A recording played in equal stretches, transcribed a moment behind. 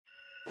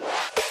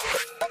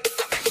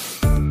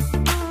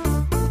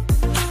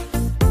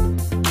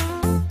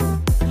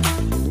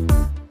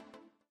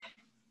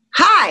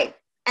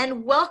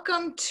and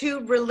welcome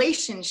to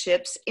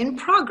Relationships in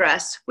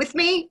Progress with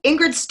me,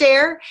 Ingrid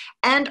Stair,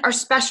 and our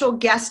special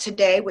guest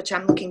today, which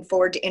I'm looking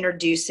forward to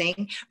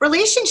introducing.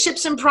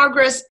 Relationships in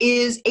Progress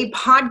is a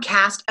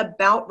podcast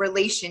about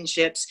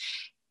relationships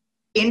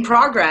in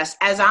progress.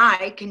 As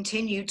I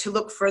continue to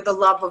look for the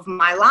love of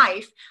my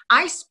life,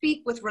 I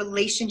speak with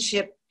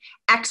relationship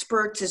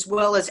experts as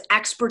well as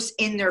experts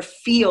in their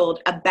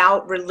field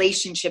about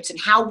relationships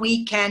and how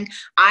you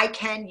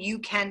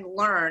can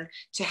learn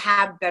to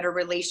have better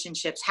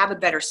relationships, have a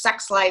better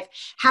sex life,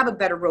 have a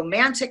better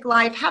romantic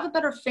life, have a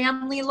better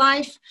family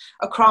life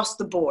across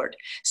the board.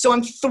 So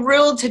I'm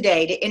thrilled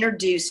today to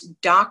introduce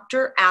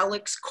Dr.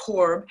 Alex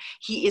Korb.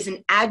 He is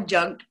an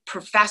adjunct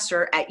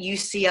professor at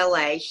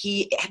UCLA.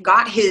 He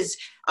got his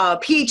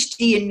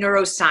PhD in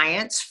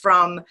neuroscience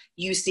from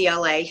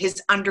UCLA,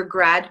 his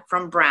undergrad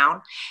from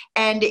Brown,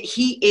 and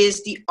he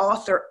is the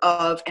author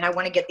of, and I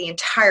want to get the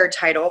entire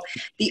title,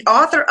 the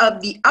author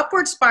of The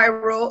Upward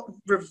Spiral,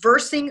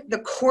 Reversing the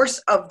Course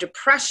of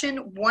Depression,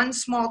 One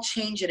Small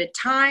Change at a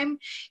Time.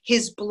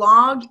 His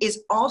blog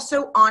is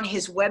also on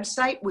his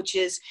website, which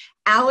is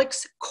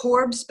Alex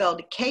Korb,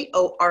 spelled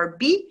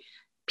Korb,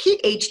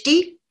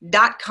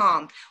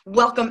 PhD.com.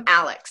 Welcome,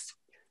 Alex.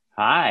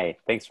 Hi,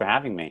 thanks for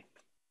having me.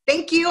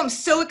 Thank you. I'm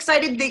so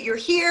excited that you're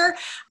here.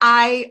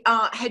 I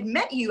had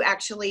met you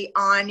actually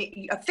on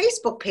a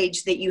Facebook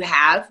page that you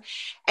have,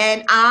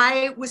 and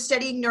I was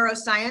studying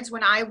neuroscience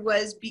when I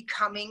was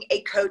becoming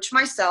a coach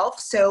myself.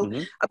 So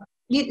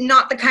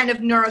not the kind of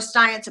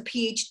neuroscience a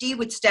PhD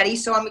would study.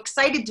 So I'm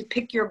excited to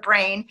pick your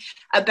brain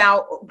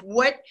about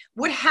what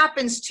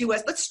happens to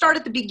us. Let's start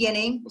at the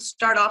beginning. We'll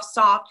start off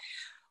soft.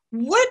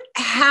 What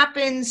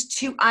happens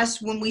to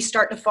us when we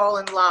start to fall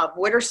in love?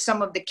 What are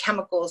some of the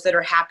chemicals that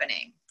are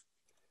happening?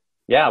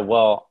 Yeah,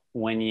 well,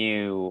 when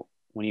you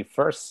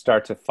first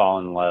start to fall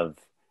in love,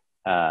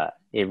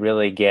 it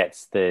really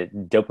gets the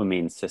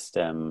dopamine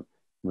system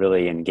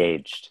really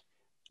engaged.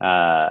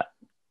 I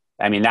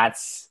mean,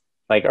 that's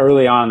like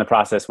early on in the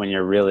process when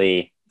you're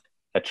really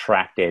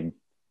attracted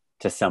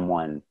to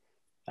someone.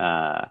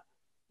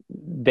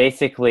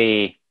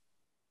 Basically,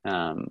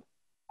 humans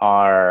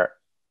are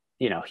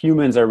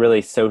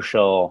really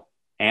social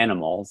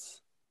animals.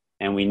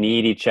 And we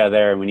need each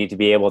other, and we need to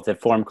be able to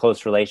form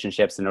close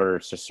relationships in order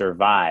to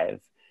survive.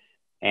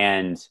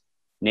 And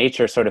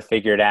nature sort of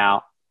figured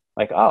out,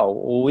 like, oh,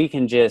 well, we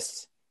can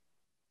just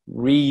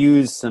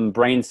reuse some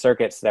brain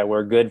circuits that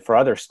were good for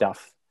other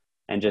stuff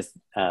and just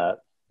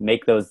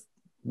make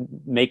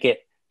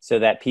it so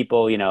that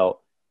people,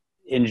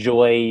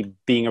 enjoy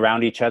being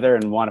around each other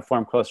and want to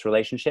form close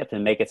relationships,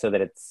 and make it so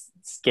that it's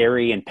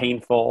scary and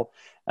painful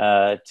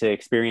to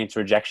experience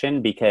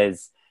rejection,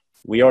 because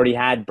we already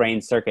had brain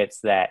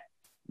circuits that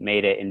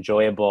made it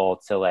enjoyable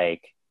to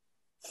like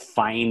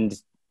find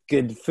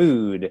good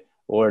food,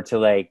 or to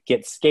like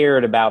get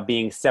scared about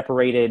being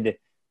separated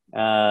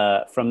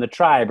from the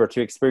tribe, or to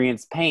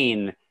experience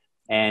pain.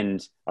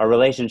 And our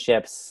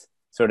relationships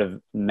sort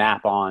of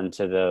map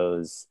onto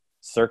those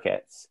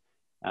circuits.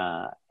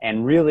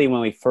 And really,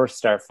 when we first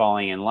start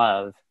falling in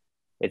love,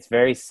 it's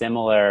very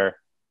similar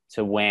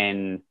to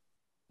when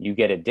you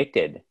get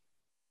addicted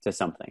to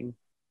something.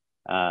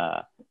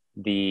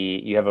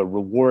 You have a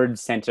reward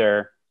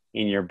center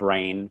in your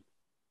brain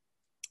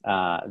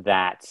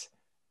that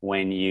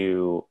when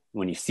you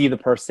see the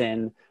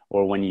person,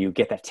 or when you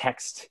get that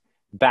text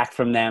back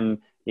from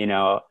them,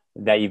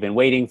 that you've been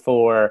waiting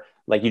for,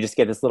 like you just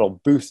get this little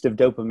boost of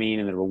dopamine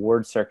in the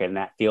reward circuit, and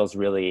that feels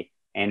really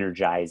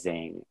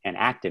energizing and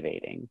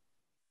activating.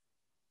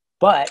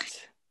 But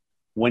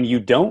when you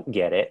don't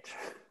get it,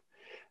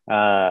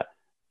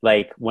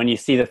 like when you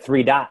see the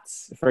three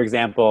dots, for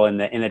example, in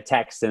the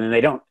text, and then they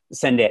don't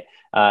send it,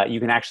 you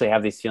can actually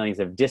have these feelings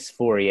of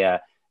dysphoria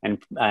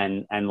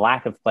and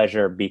lack of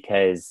pleasure,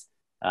 because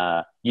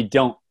you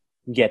don't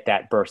get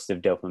that burst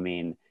of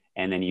dopamine,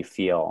 and then you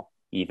feel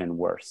even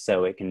worse.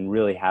 So it can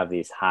really have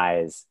these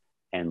highs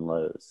and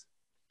lows.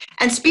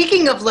 And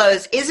speaking of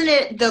lows, isn't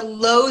it the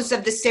lows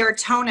of the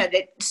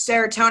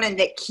serotonin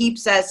that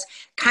keeps us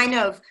kind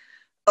of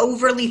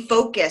overly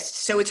focused,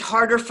 so it's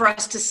harder for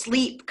us to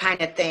sleep,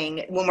 kind of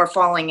thing, when we're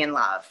falling in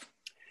love?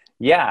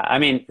 Yeah, I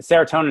mean,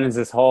 serotonin is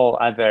this whole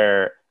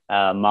other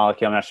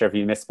molecule. I'm not sure if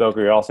you misspoke,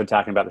 or you're also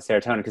talking about the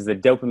serotonin, because the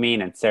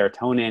dopamine and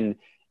serotonin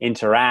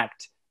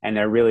interact, and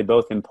they're really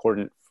both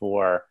important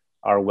for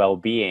our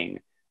well-being.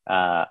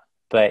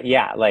 But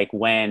yeah, like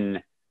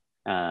when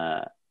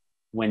dopamine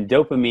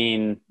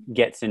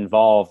gets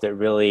involved, it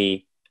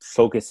really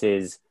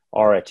focuses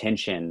our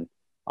attention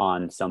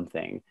on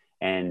something.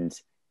 And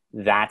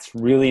that's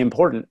really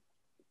important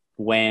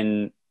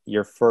when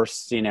you're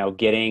first,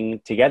 getting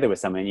together with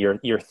someone.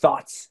 Your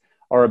thoughts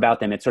are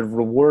about them. It's sort of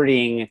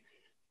rewarding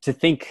to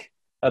think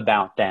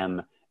about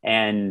them.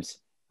 And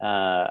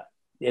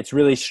it's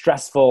really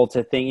stressful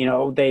to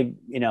think, they,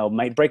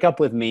 might break up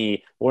with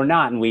me or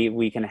not. And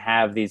we can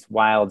have these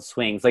wild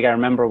swings. Like I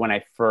remember when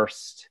I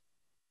first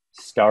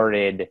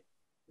started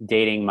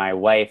dating my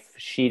wife,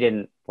 she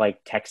didn't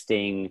like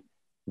texting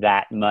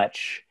that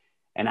much.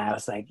 And I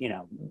was like,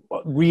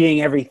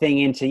 reading everything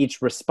into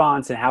each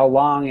response and how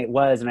long it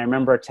was. And I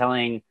remember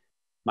telling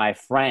my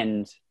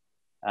friend,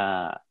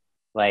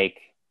 like,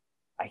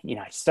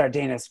 I started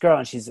dating this girl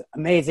and she's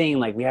amazing.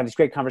 Like, we have these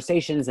great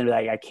conversations, and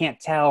like, I can't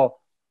tell,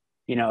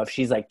 if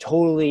she's like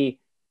totally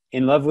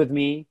in love with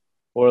me,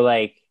 or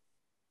like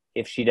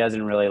if she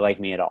doesn't really like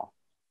me at all.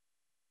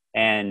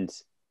 And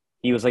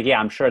he was like, yeah,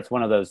 I'm sure it's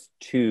one of those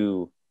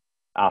two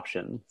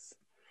options.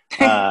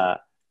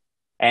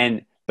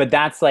 But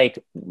that's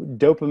like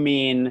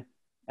dopamine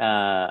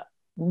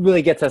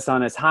really gets us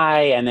on this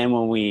high. And then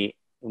when we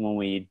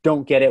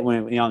don't get it,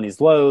 when on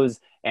these lows,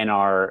 and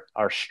our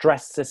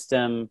stress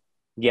system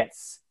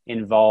gets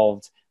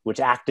involved, which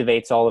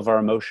activates all of our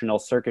emotional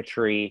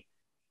circuitry,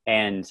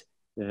 and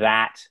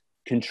that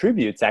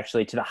contributes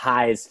actually to the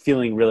highs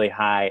feeling really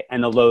high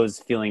and the lows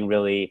feeling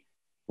really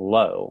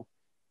low.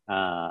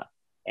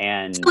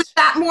 And so is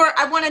that more,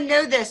 I want to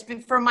know this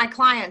for my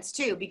clients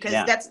too, because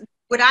that's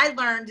what I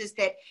learned, is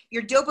that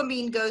your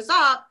dopamine goes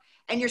up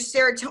and your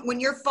serotonin when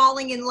you're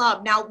falling in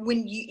love. Now,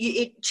 when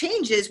it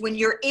changes when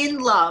you're in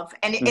love,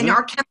 and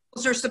our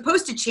chemicals are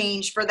supposed to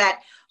change for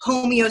that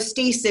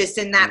homeostasis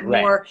and that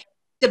more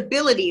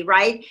stability,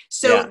 right?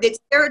 So the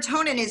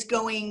serotonin is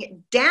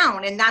going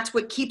down, and that's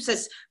what keeps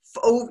us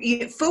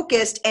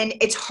focused, and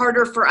it's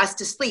harder for us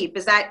to sleep.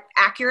 Is that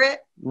accurate?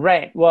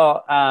 Right.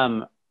 Well,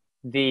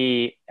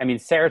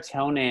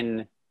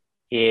 serotonin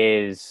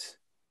is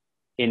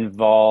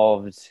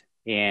involved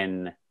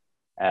in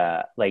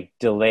like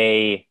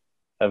delay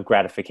of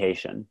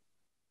gratification.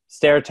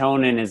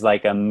 Serotonin is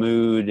like a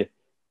mood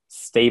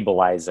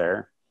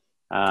stabilizer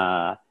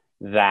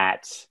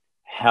that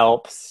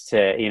helps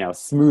to,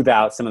 smooth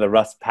out some of the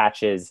rust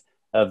patches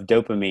of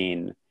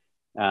dopamine,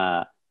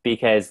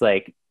 because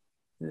like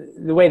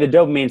the way the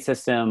dopamine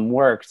system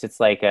works, it's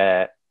like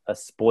a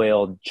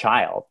spoiled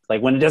child.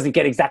 Like, when it doesn't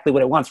get exactly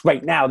what it wants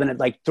right now, then it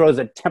like throws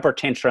a temper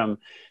tantrum,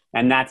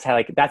 and that's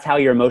how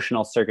your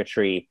emotional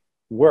circuitry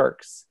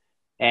works.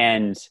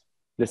 And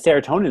the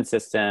serotonin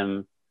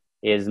system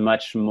is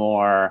much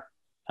more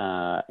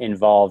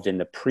involved in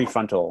the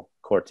prefrontal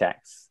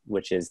cortex,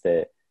 which is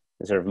the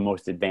sort of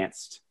most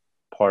advanced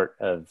part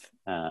of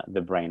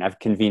the brain. I've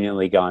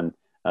conveniently gone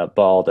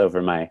bald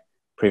over my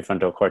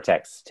prefrontal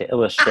cortex to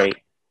illustrate.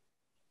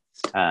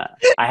 I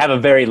have a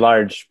very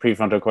large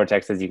prefrontal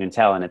cortex, as you can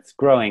tell, and it's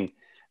growing.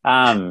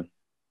 But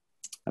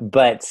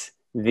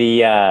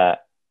the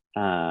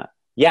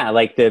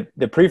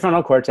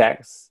prefrontal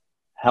cortex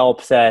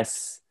helps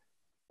us,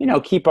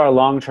 keep our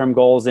long-term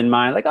goals in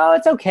mind. Like, oh,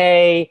 it's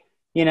okay.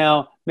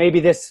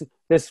 Maybe this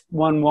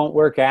one won't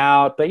work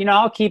out, but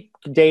I'll keep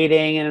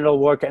dating and it'll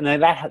work. And then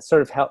that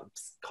sort of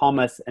helps calm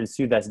us and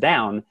soothe us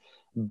down.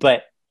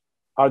 But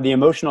the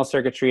emotional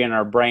circuitry in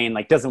our brain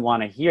like doesn't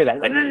want to hear that.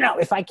 Like, no,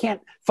 if I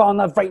can't fall in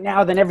love right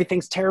now, then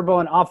everything's terrible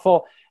and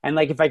awful. And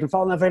like, if I can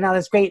fall in love right now,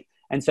 that's great.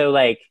 And so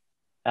like,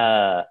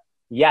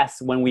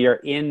 yes, when we are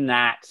in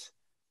that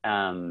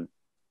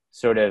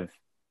sort of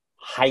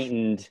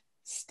heightened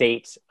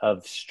state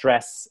of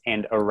stress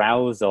and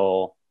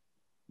arousal,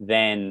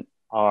 then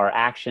our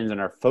actions and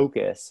our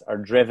focus are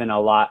driven a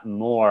lot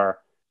more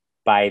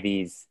by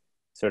these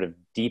sort of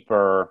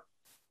deeper,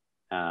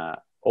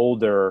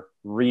 older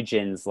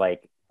regions,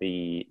 like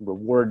the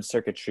reward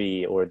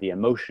circuitry or the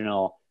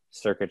emotional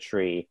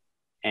circuitry,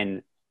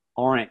 and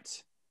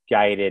aren't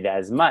guided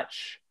as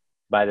much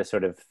by the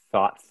sort of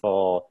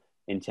thoughtful,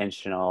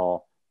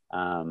 intentional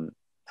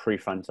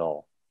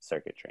prefrontal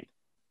circuitry.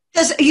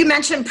 You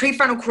mentioned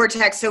prefrontal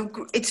cortex, so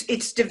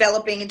it's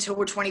developing until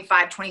we're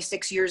 25,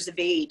 26 years of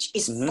age.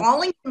 Is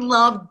falling in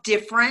love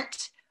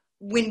different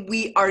when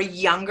we are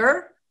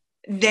younger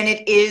than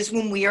it is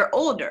when we are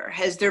older?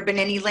 Has there been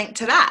any link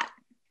to that?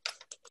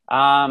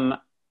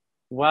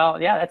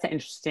 Well, yeah, that's an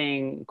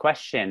interesting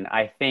question.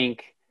 I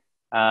think,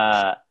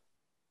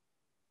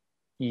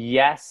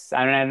 yes.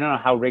 I don't know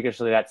how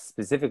rigorously that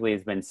specifically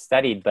has been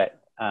studied, but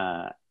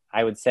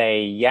I would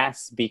say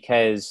yes,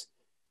 because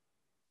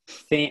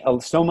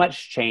so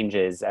much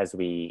changes as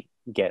we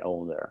get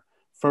older.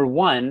 For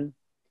one,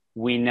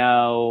 we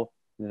know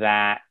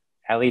that,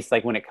 at least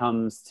like when it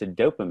comes to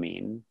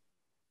dopamine,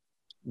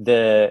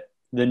 the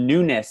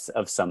newness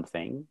of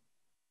something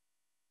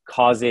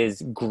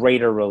causes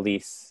greater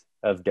release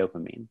of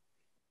dopamine.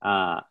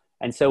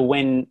 And so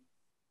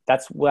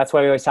that's why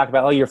we always talk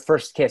about, your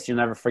first kiss, you'll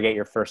never forget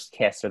your first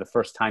kiss, or the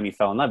first time you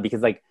fell in love,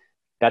 because like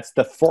that's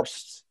the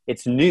first,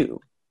 it's new.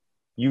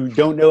 You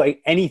don't know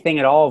anything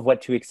at all of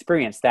what to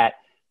experience. That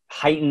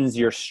heightens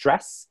your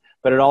stress,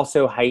 but it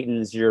also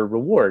heightens your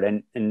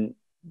reward. And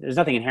there's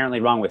nothing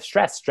inherently wrong with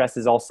stress. Stress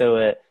is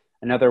also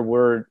another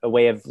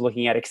way of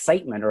looking at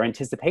excitement or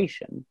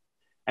anticipation.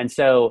 And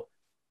so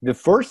the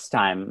first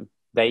time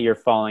that you're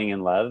falling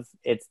in love,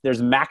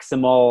 there's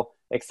maximal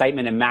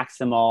excitement and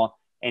maximal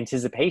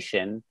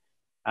anticipation.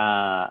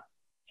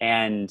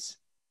 And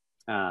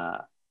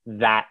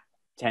that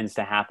tends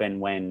to happen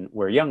when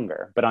we're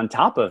younger. But on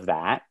top of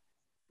that,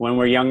 when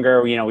we're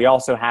younger, we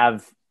also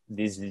have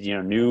these,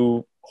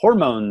 new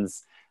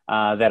hormones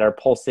that are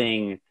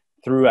pulsing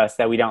through us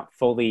that we don't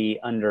fully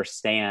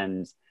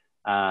understand,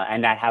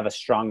 and that have a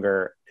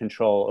stronger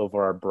control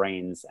over our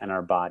brains and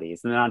our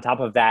bodies. And then on top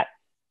of that,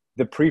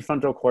 the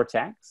prefrontal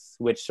cortex,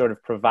 which sort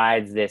of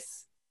provides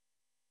this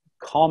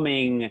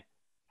calming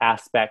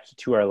aspect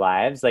to our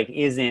lives, like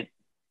isn't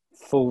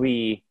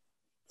fully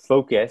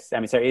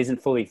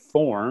isn't fully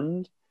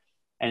formed.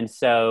 And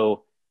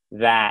so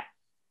that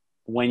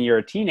when you're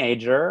a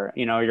teenager,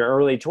 your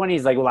early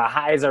 20s, like, well, the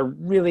highs are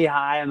really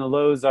high and the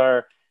lows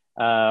are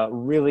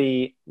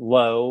really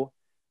low.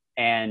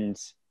 And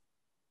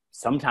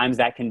sometimes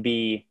that can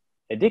be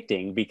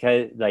addicting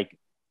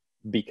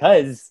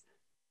because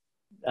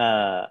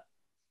the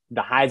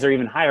highs are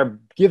even higher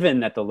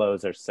given that the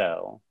lows are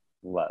so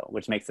low,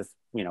 which makes us,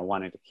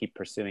 wanting to keep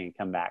pursuing and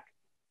come back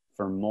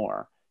for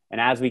more. And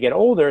as we get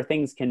older,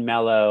 things can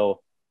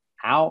mellow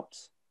out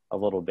a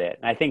little bit.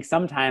 And I think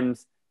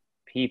sometimes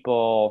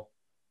people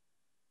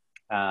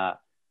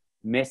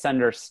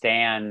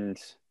misunderstand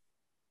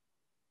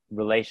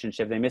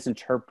relationships. They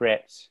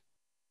misinterpret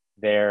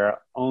their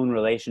own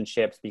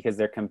relationships because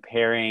they're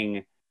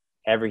comparing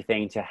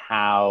everything to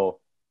how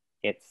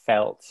it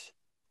felt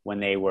when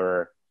they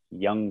were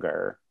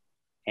younger.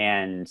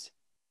 And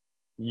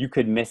you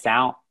could miss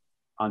out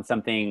on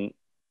something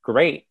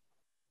great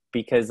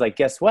because, like,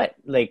 guess what?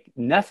 Like,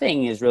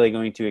 nothing is really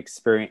going to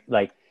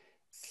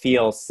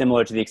feel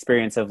similar to the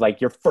experience of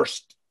like your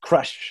first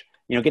crush,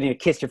 getting to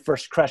kiss your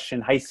first crush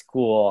in high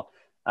school.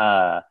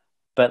 But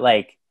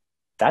like,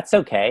 that's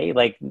okay.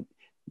 Like,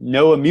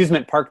 no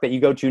amusement park that you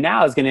go to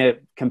now is going to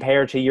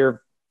compare to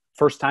your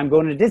first time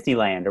going to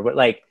Disneyland or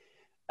what,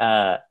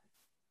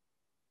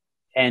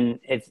 and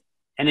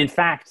in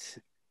fact,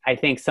 I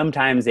think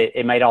sometimes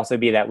it might also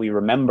be that we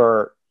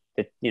remember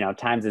that,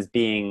 times as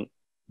being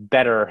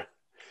better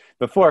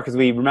before, because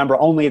we remember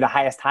only the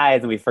highest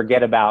highs and we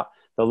forget about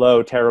the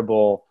low,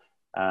 terrible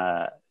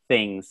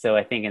things. So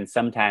I think, and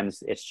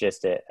sometimes it's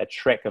just a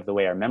trick of the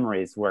way our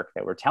memories work,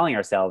 that we're telling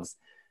ourselves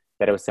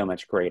that it was so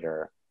much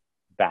greater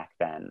back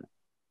then.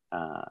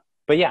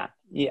 But yeah,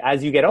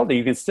 as you get older,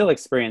 you can still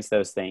experience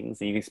those things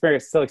and you can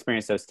still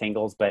experience those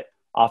tingles, but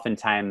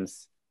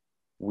oftentimes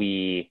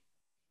we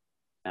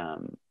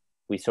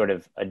sort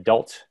of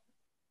adult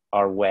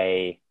our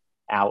way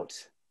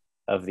out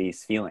of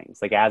these feelings.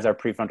 Like, as our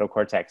prefrontal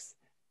cortex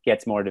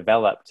gets more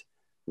developed,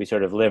 we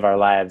sort of live our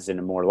lives in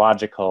a more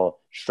logical,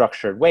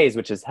 structured ways,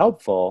 which is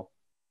helpful.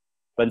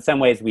 But in some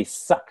ways, we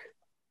suck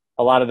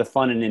a lot of the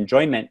fun and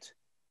enjoyment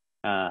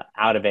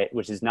out of it,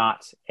 which is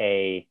not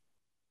a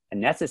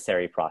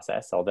necessary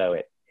process, although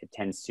it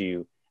tends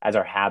to, as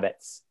our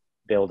habits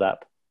build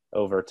up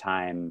over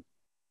time,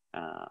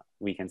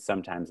 we can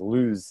sometimes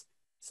lose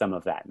some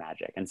of that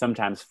magic. And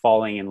sometimes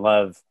falling in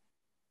love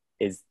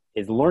is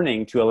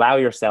learning to allow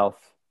yourself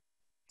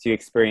to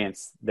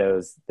experience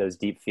those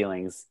deep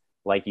feelings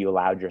like you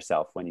allowed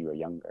yourself when you were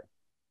younger.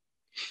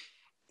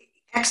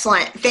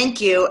 Excellent. Thank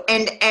you.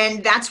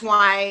 And that's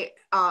why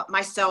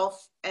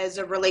myself as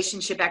a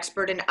relationship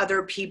expert and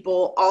other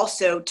people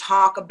also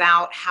talk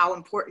about how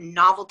important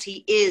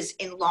novelty is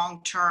in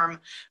long-term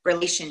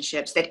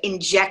relationships, that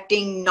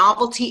injecting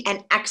novelty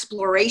and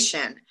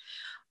exploration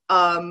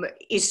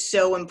is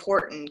so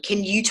important.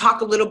 Can you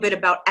talk a little bit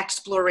about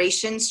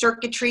exploration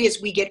circuitry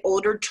as we get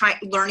older,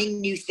 learning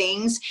new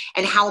things,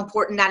 and how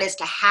important that is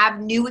to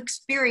have new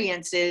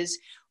experiences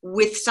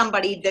with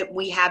somebody that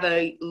we have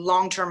a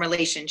long-term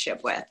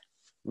relationship with?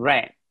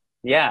 Right.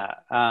 Yeah.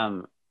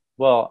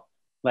 Well,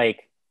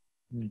 like,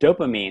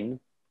 dopamine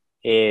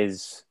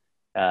is,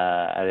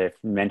 as I've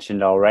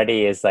mentioned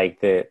already, is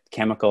like the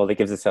chemical that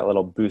gives us that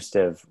little boost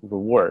of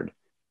reward.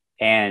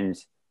 And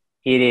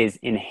it is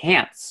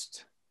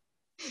enhanced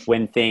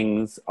when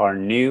things are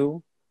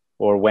new,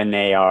 or when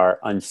they are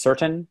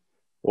uncertain,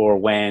 or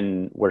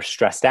when we're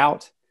stressed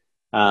out.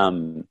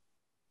 And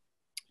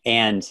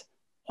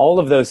all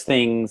of those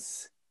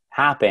things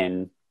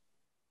happen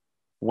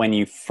when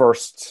you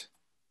first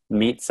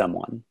meet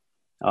someone,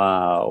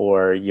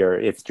 or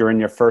it's during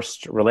your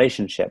first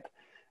relationship.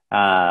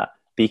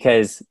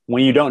 Because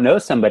when you don't know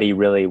somebody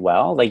really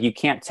well, like, you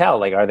can't tell,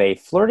 like, are they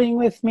flirting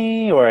with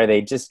me, or are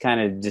they just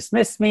kind of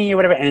dismiss me or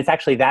whatever? And it's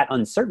actually that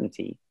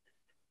uncertainty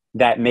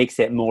that makes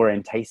it more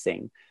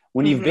enticing.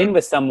 When you've been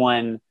with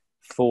someone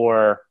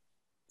for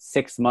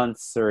 6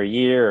 months or a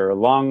year or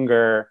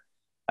longer,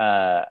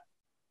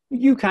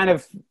 you kind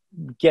of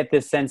get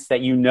this sense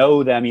that you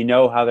know them, you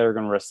know how they're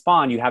going to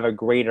respond, you have a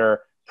greater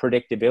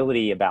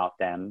predictability about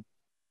them,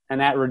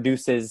 and that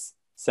reduces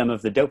some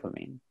of the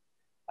dopamine.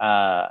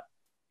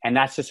 And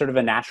that's just sort of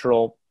a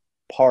natural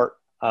part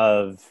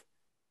of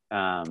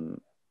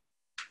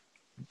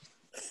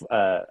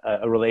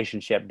a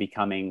relationship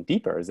becoming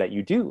deeper, is that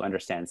you do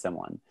understand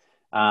someone.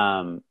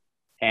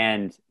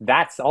 And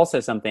that's also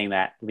something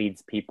that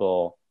leads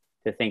people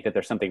to think that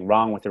there's something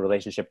wrong with the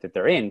relationship that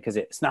they're in, because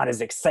it's not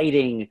as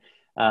exciting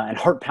and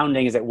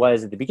heart-pounding as it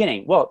was at the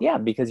beginning. Well, yeah,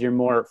 because you're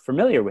more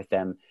familiar with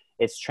them.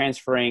 It's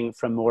transferring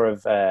from more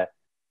of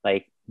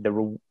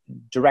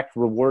direct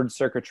reward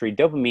circuitry,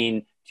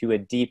 dopamine, to a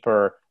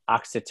deeper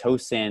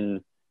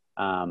oxytocin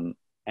and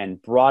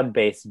and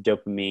broad-based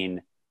dopamine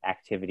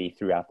activity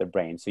throughout the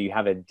brain. So you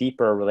have a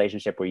deeper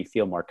relationship where you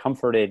feel more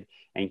comforted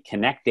and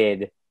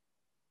connected.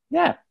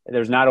 Yeah,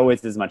 there's not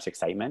always as much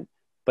excitement,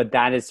 but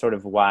that is sort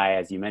of why,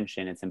 as you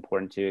mentioned, it's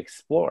important to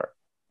explore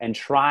and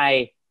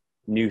try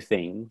new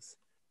things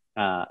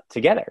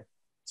together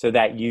so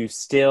that you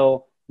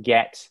still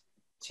get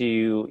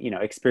to,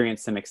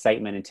 experience some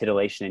excitement and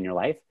titillation in your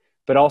life,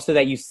 but also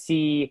that you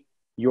see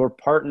your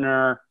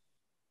partner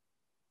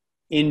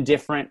in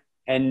different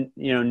and,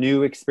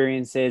 new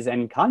experiences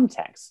and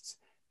contexts,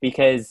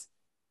 because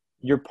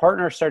your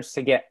partner starts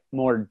to get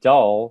more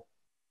dull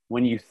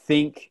when you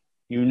think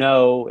you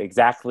know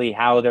exactly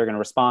how they're going to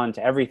respond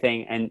to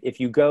everything. And if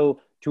you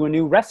go to a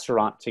new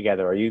restaurant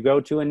together, or you go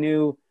to a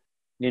new,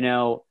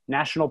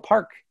 national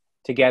park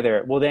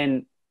together, well,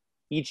 then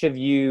each of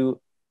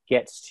you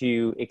gets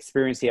to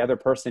experience the other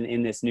person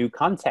in this new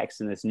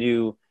context, in this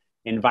new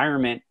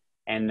environment.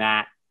 And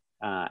that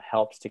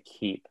helps to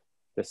keep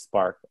the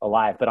spark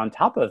alive. But on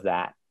top of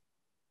that,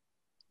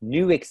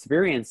 new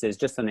experiences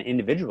just on an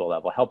individual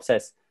level helps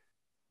us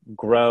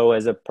grow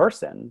as a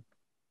person.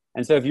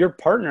 And so if your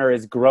partner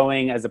is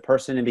growing as a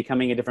person and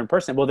becoming a different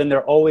person, well, then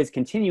they're always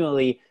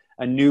continually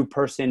a new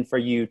person for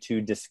you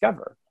to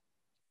discover.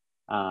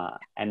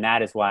 And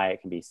that is why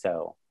it can be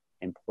so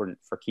important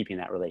for keeping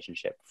that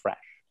relationship fresh.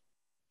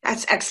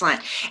 That's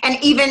excellent.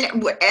 And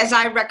even as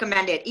I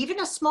recommended, even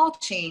a small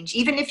change,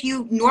 even if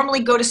you normally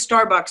go to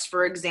Starbucks,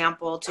 for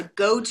example, to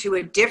go to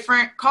a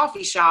different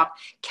coffee shop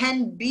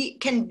can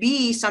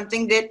be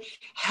something that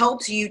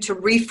helps you to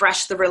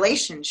refresh the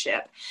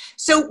relationship.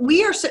 So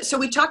we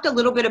talked a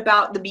little bit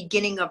about the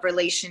beginning of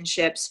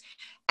relationships,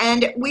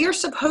 and we are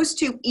supposed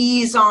to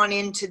ease on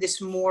into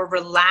this more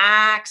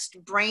relaxed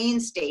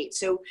brain state.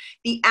 So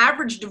the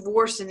average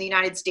divorce in the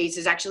United States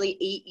is actually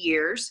 8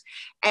 years.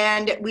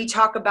 And we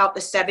talk about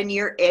the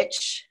 7-year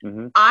itch.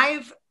 Mm-hmm.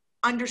 I've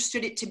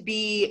understood it to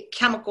be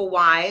chemical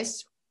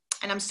wise,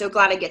 and I'm so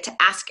glad I get to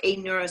ask a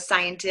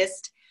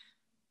neuroscientist.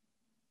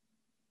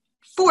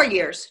 4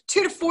 years,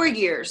 2 to 4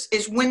 years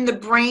is when the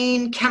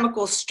brain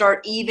chemicals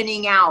start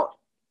evening out.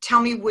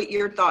 Tell me what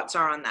your thoughts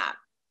are on that.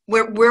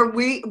 Where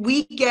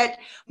we get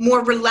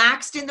more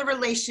relaxed in the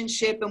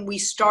relationship and we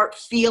start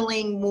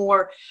feeling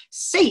more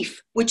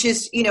safe, which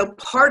is,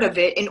 part of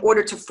it in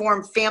order to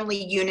form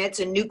family units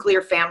and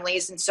nuclear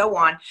families and so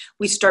on.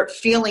 We start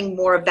feeling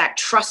more of that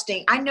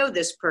trusting. I know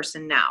this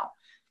person now.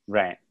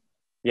 Right.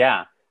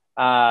 Yeah.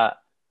 I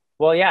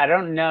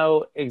don't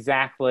know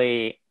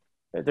exactly.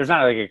 There's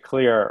not like a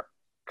clear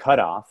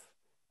cutoff,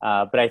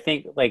 but I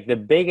think like the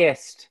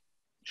biggest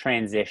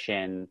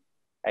transition,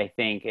 I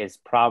think, is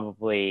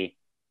probably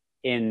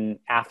in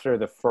after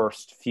the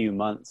first few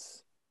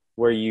months,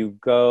 where you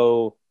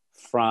go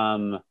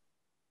from,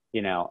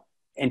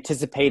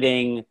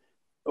 anticipating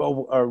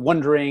or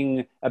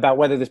wondering about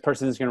whether this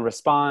person is going to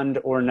respond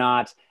or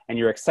not, and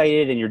you're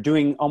excited and you're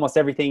doing almost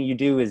everything you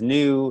do is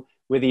new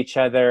with each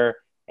other,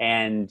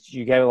 and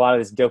you get a lot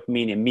of this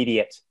dopamine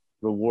immediate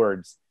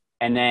rewards.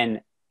 And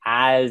then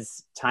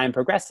as time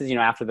progresses,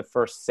 after the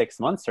first 6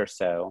 months or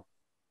so,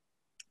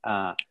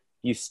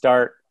 you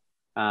start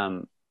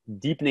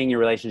deepening your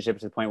relationship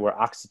to the point where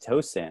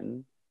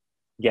oxytocin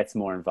gets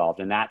more involved.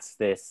 And that's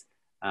this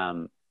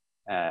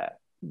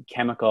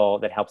chemical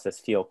that helps us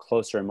feel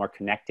closer and more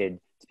connected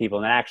to people.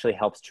 And that actually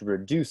helps to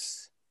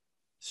reduce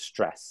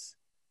stress.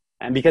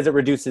 And because it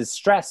reduces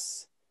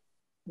stress,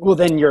 well,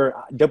 then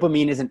your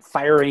dopamine isn't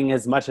firing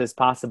as much as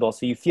possible.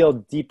 So you feel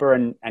deeper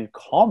and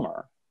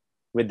calmer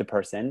with the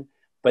person,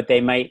 but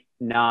they might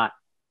not,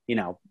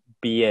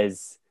 be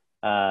as,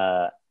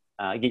 get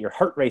your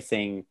heart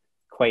racing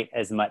quite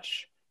as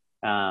much.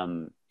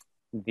 And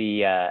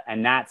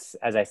that's,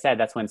 as I said,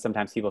 that's when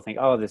sometimes people think,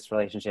 oh, this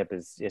relationship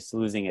is just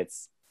losing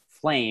its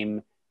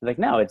flame. Like,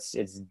 no, it's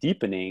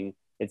deepening.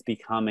 It's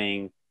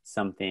becoming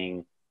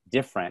something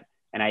different.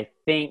 And I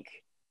think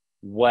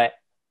what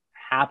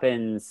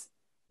happens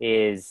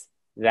is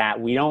that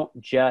we don't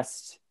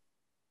just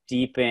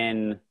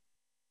deepen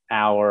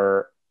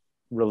our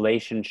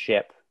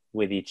relationship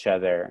with each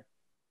other.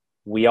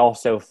 We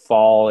also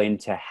fall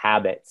into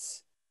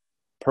habits,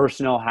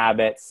 personal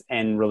habits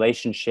and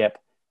relationship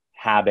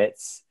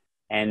habits.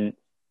 And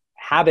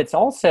habits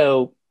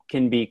also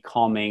can be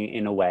calming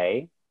in a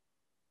way,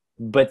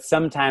 but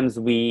sometimes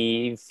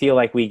we feel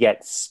like we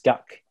get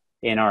stuck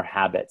in our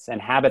habits,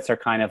 and habits are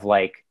kind of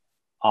like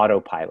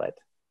autopilot.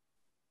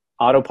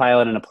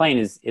 Autopilot in a plane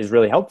is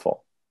really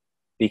helpful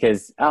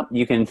because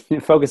you can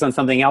focus on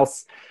something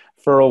else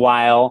for a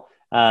while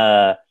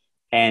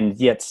and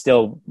yet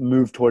still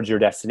move towards your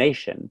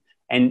destination.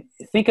 And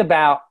think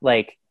about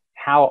like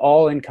how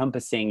all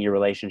encompassing your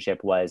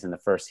relationship was in the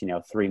first,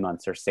 3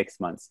 months or 6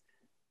 months.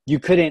 You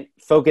couldn't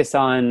focus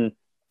on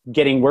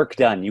getting work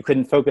done. You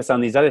couldn't focus on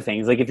these other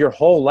things. Like if your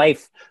whole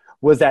life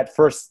was that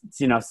first,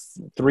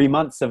 3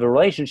 months of a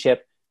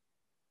relationship,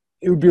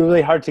 it would be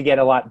really hard to get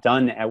a lot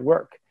done at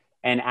work.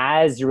 And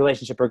as your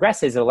relationship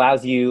progresses, it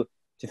allows you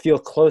to feel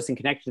close and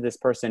connected to this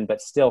person,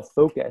 but still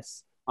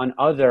focus on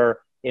other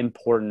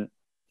important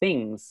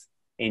things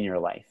in your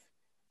life.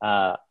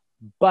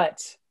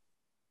 But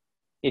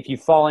if you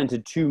fall into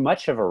too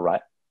much of a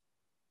rut,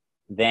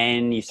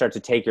 then you start to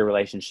take your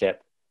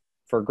relationship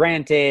for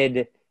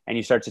granted, and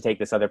you start to take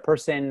this other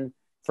person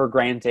for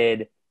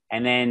granted.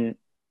 And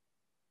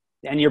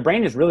your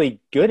brain is really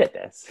good at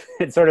this.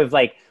 It's sort of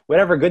like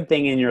whatever good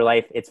thing in your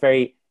life, it's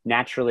very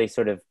naturally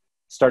sort of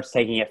starts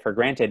taking it for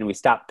granted, and we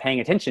stop paying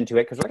attention to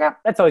it because we're like,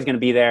 that's always going to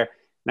be there.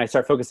 And I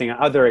start focusing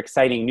on other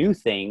exciting new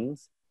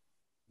things.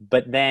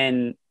 But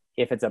then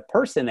if it's a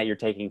person that you're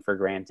taking for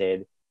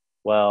granted,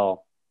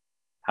 well,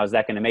 how's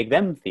that going to make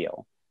them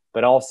feel?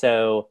 But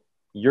also,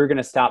 you're going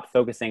to stop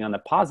focusing on the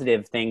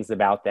positive things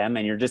about them,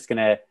 and you're just going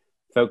to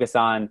focus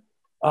on,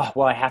 oh,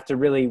 well, I have to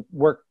really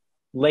work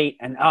late,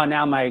 and oh,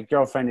 now my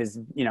girlfriend is,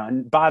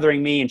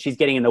 bothering me, and she's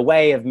getting in the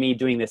way of me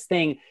doing this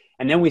thing.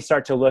 And then we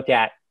start to look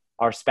at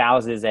our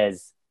spouses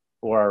as,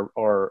 or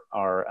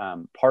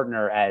our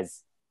partner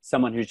as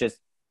someone who's just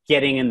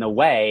getting in the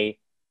way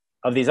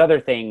of these other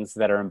things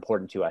that are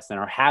important to us, and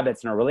our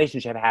habits and our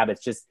relationship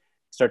habits just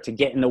start to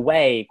get in the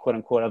way, quote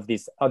unquote, of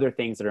these other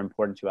things that are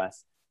important to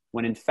us.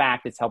 When in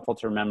fact, it's helpful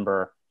to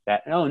remember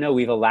that, oh no,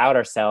 we've allowed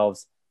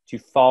ourselves to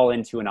fall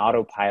into an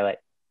autopilot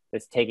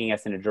that's taking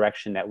us in a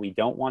direction that we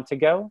don't want to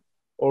go,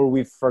 or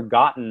we've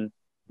forgotten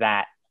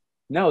that,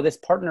 no, this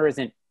partner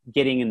isn't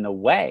getting in the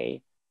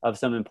way of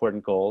some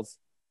important goals.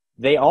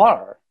 They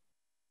are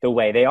the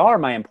way. They are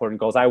my important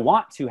goals. I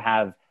want to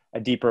have a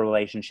deeper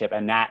relationship,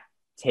 and that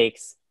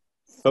takes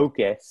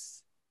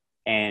focus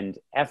and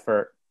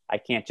effort. I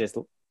can't just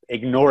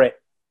ignore it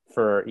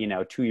for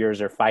 2 years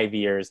or 5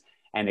 years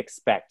and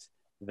expect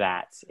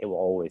that it will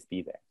always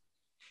be there.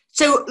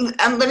 So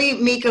let me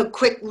make a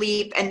quick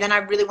leap, and then I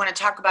really want to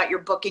talk about your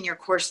book and your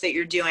course that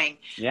you're doing.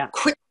 Yeah.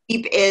 Quick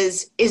leap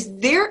is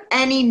there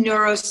any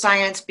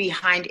neuroscience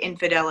behind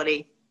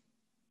infidelity?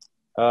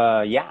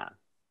 Yeah.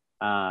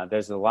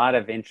 There's a lot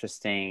of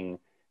interesting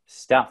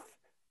stuff.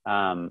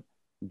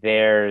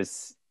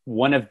 There's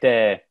one of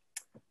the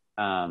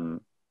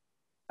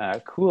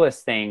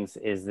coolest things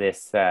is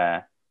this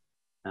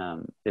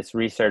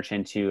research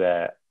into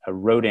a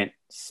rodent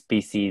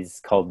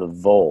species called the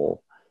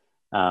vole.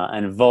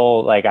 And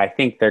vole, like, I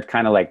think they're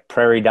kind of like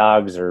prairie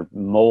dogs or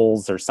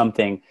moles or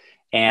something.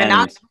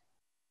 And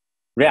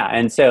yeah,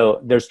 and so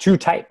there's two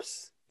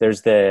types.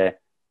 There's the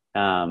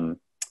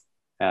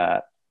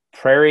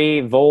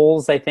prairie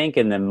voles, I think,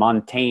 and the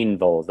montane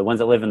voles, the ones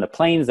that live in the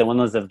plains, the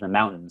ones that live in the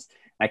mountains.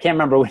 I can't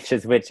remember which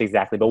is which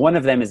exactly, but one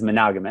of them is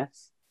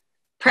monogamous.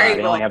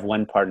 They only have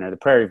one partner, the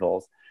prairie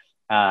voles.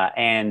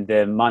 And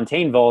the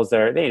montane voles,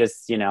 they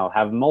just,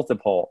 have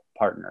multiple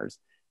partners,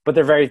 but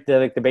they're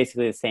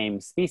basically the same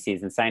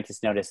species. And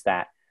scientists noticed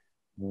that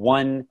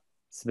one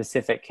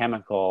specific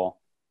chemical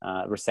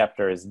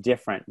receptor is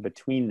different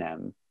between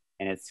them.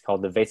 And it's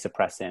called the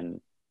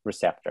vasopressin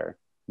receptor,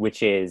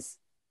 which is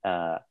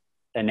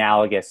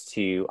analogous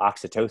to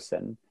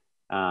oxytocin.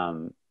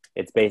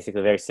 It's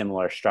basically a very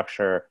similar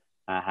structure,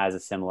 has a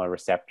similar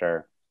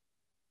receptor.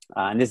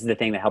 And this is the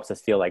thing that helps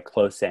us feel like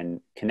close and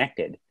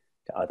connected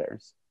to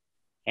others.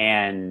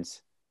 And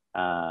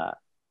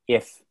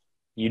if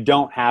you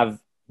don't have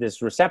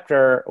this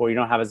receptor, or you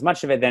don't have as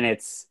much of it, then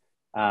it's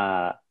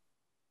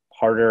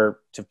harder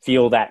to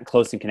feel that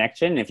close and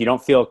connection. If you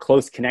don't feel a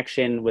close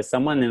connection with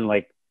someone, then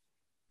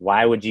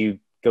why would you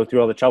go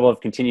through all the trouble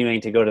of continuing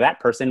to go to that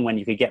person when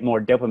you could get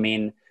more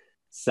dopamine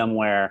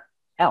somewhere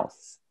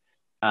else?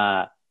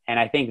 And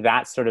I think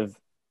that's sort of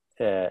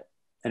an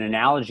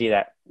analogy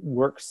that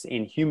works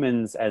in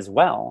humans as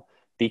well,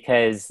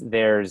 because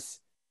there's,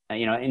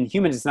 in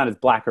humans, it's not as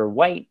black or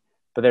white,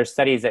 but there's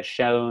studies that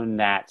shown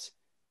that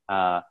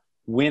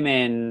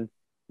women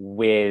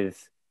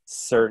with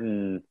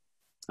certain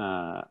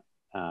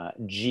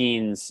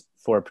genes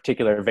for a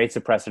particular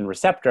vasopressin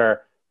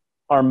receptor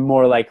are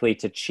more likely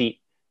to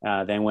cheat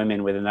than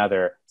women with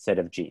another set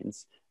of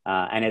genes.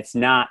 And it's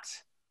not,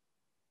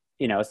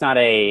 it's not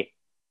a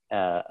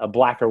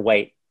black or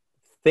white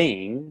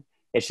thing.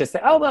 It's just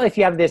that, oh, well, if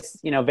you have this,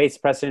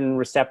 vasopressin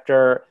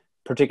receptor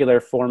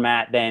particular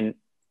format, then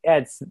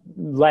it's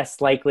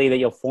less likely that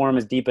you'll form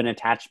as deep an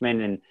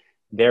attachment, and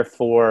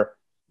therefore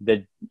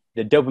the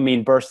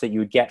dopamine burst that you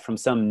would get from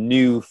some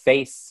new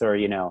face or,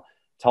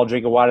 tall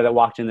drink of water that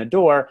walked in the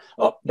door,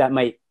 that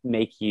might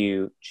make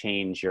you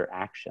change your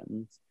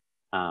actions.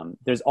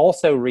 There's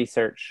also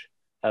research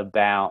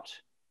about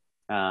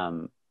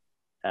how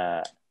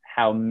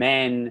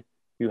men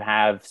who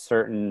have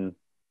certain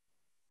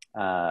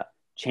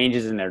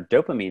changes in their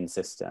dopamine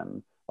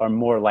system are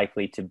more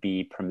likely to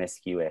be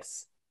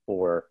promiscuous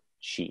or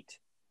cheat,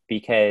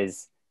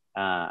 because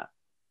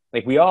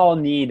we all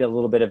need a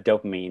little bit of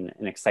dopamine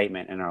and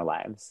excitement in our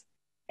lives.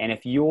 And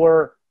if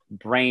your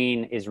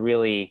brain is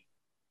really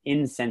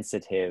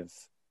insensitive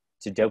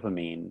to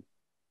dopamine,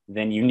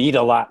 then you need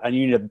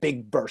a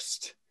big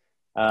burst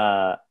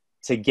to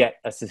get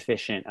a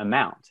sufficient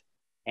amount.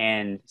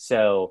 And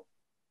so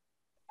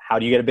how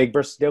do you get a big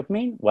burst of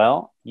dopamine?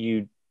 Well,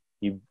 you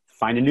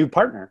find a new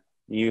partner.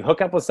 You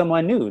hook up with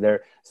someone new.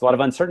 There's a lot of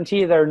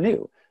uncertainty. They're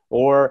new.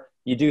 Or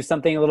you do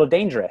something a little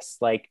dangerous,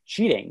 like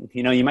cheating.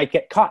 You might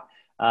get caught.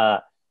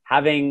 How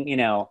having, you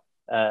know,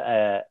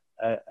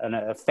 an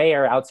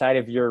affair outside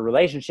of your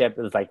relationship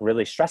is like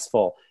really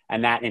stressful,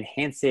 and that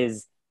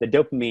enhances the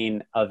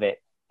dopamine of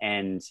it.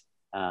 And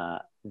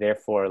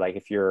therefore, like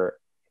if you're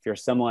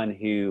someone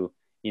who,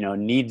 you know,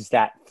 needs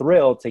that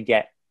thrill to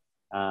get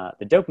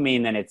the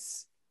dopamine, then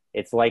it's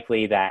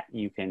likely that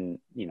you can,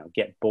 you know,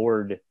 get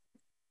bored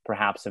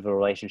perhaps of a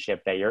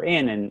relationship that you're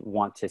in and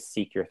want to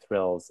seek your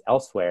thrills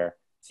elsewhere.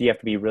 So you have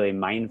to be really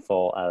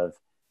mindful of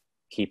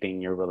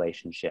keeping your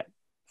relationship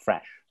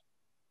fresh.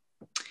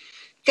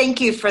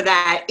 Thank you for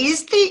that.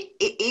 Is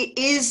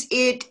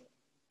it,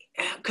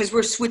 because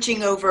we're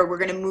switching over, we're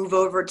going to move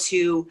over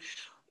to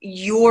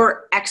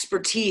your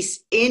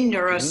expertise in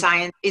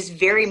neuroscience, is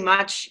very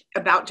much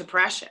about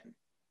depression.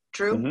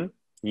 True? Mm-hmm.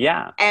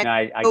 Yeah. And no,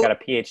 I got a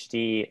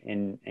PhD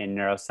in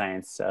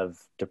neuroscience of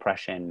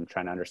depression,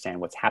 trying to understand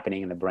what's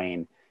happening in the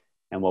brain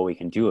and what we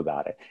can do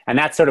about it. And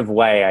that's sort of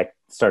why I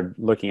started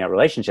looking at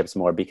relationships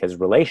more, because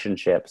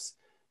relationships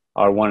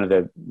are one of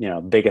the, you know,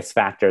 biggest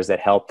factors that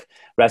help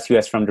rescue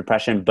us from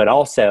depression, but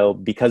also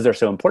because they're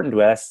so important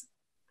to us,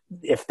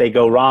 if they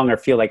go wrong or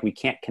feel like we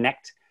can't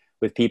connect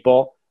with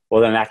people,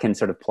 well, then that can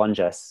sort of plunge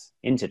us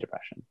into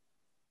depression.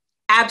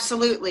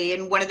 Absolutely.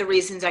 And one of the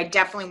reasons I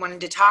definitely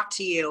wanted to talk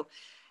to you,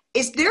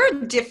 is there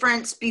a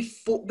difference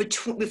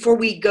before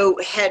we go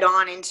head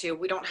on into,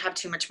 we don't have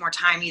too much more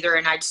time either.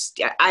 And I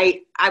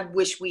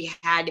wish I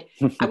had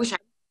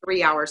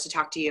 3 hours to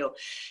talk to you.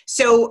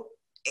 So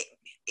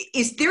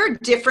is there a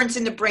difference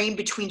in the brain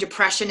between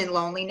depression and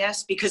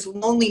loneliness? Because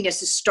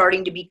loneliness is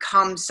starting to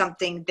become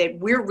something that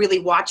we're really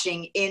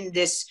watching in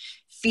this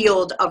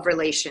field of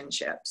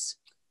relationships.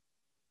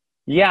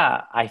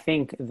 Yeah, I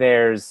think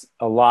there's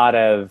a lot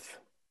of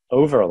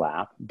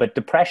overlap, but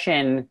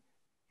depression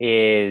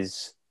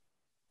is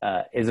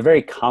a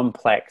very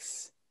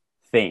complex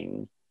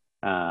thing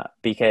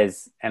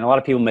because, and a lot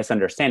of people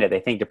misunderstand it. They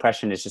think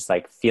depression is just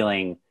like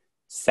feeling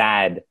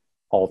sad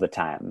all the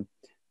time.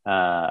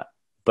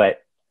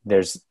 But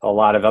there's a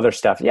lot of other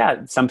stuff.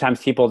 Yeah, sometimes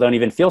people don't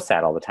even feel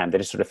sad all the time. They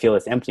just sort of feel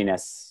this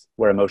emptiness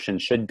where emotion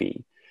should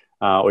be.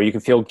 Or you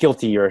can feel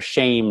guilty or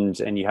ashamed,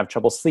 and you have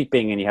trouble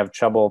sleeping, and you have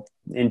trouble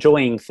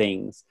enjoying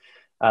things.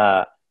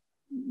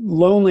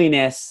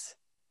 Loneliness,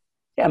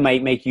 yeah,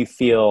 might make you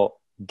feel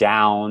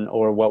down,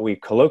 or what we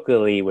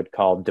colloquially would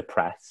call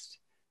depressed.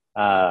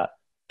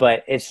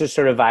 But it's just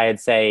sort of, I'd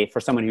say, for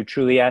someone who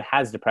truly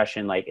has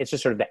depression, like it's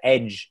just sort of the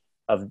edge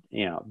of,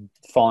 you know,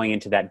 falling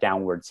into that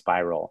downward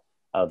spiral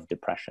of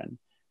depression.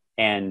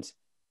 And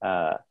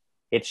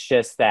it's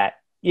just that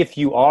if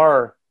you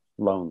are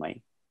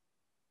lonely,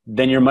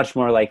 then you're much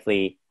more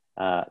likely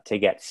to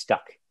get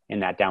stuck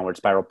in that downward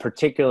spiral,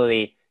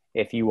 particularly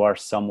if you are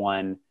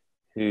someone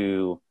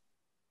who,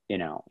 you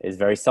know, is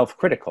very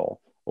self-critical,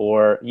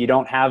 or you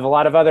don't have a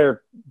lot of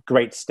other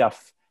great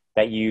stuff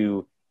that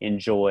you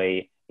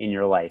enjoy in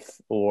your life,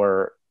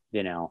 or,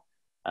 you know,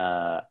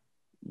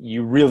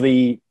 you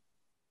really,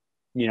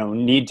 you know,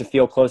 need to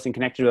feel close and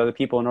connected to other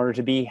people in order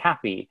to be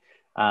happy.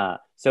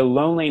 So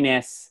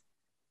loneliness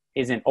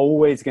isn't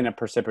always going to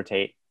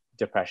precipitate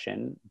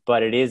depression,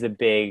 but it is a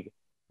big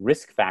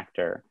risk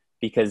factor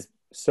because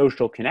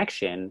social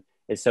connection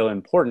is so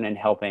important in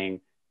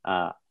helping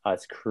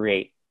us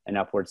create an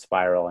upward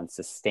spiral and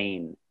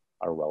sustain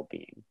our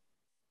well-being.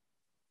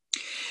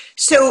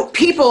 So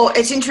people,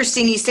 it's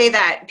interesting you say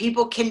that.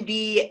 People can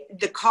be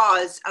the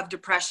cause of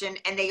depression,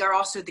 and they are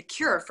also the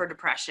cure for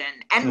depression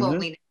and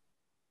loneliness.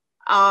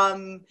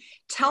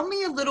 Tell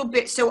me a little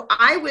bit. So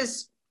I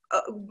was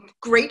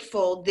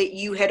grateful that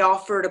you had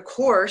offered a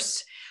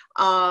course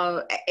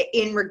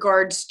in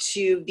regards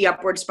to the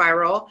upward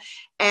spiral,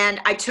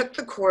 and I took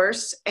the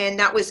course, and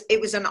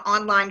it was an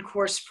online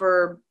course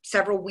for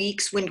several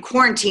weeks when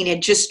quarantine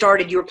had just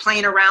started. You were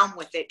playing around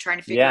with it, trying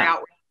to figure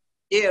out what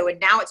to do, and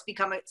now it's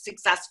become a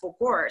successful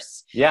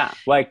course. Yeah,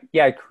 like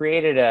I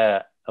created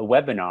a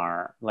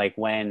webinar like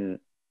when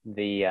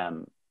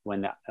the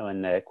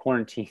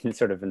quarantine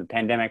sort of in the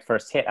pandemic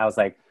first hit. I was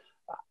like,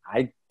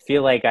 I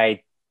feel like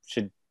I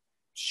should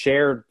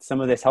share some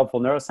of this helpful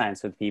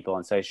neuroscience with people.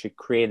 And so I should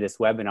create this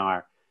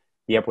webinar,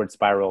 The Upward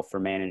Spiral for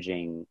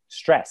Managing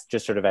Stress,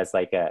 just sort of as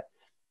like a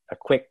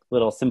quick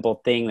little simple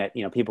thing that,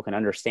 you know, people can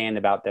understand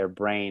about their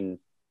brain.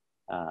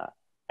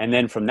 And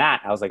then from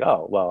that, I was like,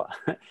 oh, well,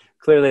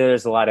 clearly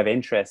there's a lot of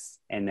interest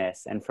in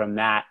this. And from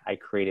that, I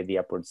created the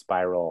Upward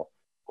Spiral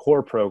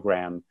Core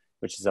Program,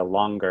 which is a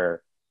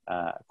longer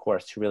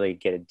course to really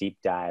get a deep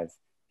dive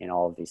in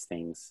all of these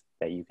things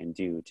that you can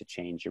do to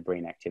change your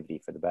brain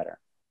activity for the better.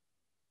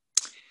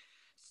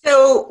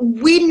 So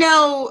we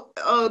know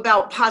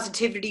about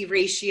positivity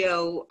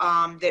ratio,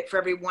 that for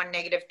every one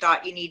negative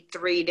thought, you need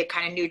 3 to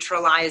kind of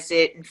neutralize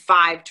it and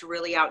 5 to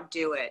really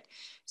outdo it.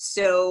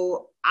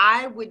 So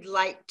I would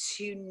like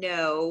to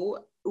know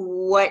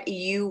what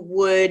you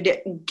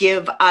would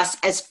give us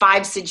as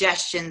 5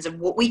 suggestions of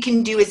what we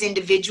can do as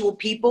individual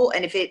people.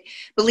 And if it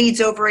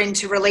bleeds over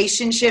into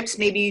relationships,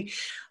 maybe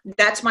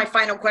that's my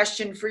final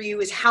question for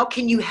you, is how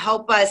can you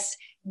help us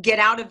get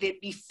out of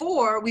it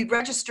before we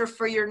register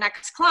for your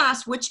next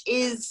class, which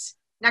is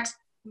next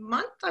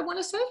month, I want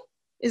to say?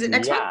 Is it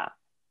next month? Yeah.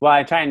 Well,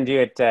 I try and do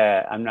it.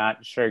 I'm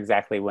not sure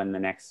exactly when the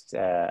next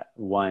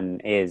one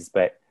is,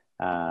 but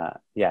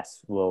yes,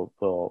 we'll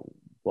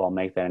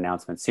make that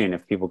announcement soon.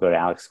 If people go to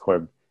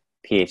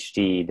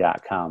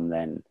alexcorbphd.com,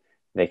 then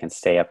they can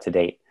stay up to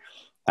date.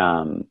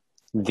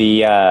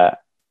 The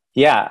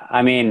yeah,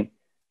 I mean,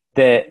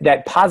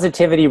 that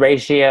positivity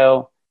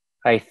ratio,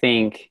 I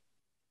think,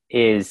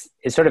 is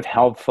sort of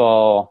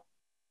helpful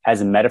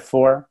as a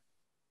metaphor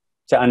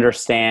to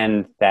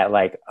understand that,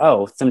 like,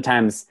 oh,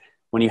 sometimes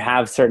when you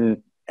have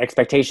certain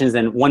expectations,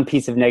 then one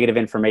piece of negative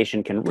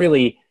information can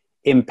really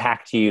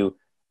impact you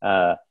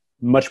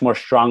much more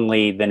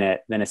strongly than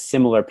a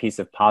similar piece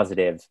of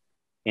positive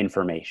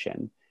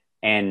information.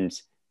 And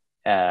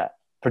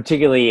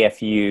particularly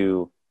if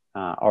you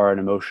are an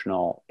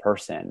emotional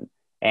person.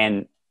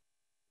 And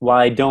while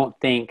I don't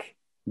think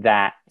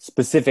that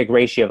specific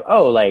ratio of,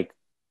 oh, like,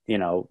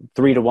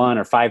 3-to-1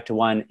 or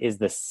 5-to-1 is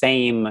the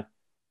same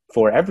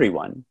for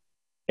everyone,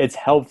 it's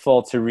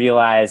helpful to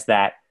realize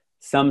that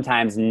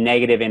sometimes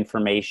negative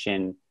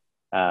information,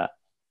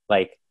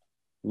 like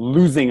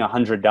losing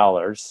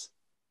 $100,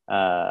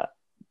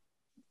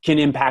 can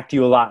impact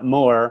you a lot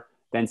more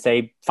than,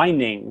 say,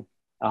 finding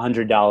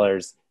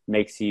 $100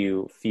 makes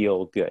you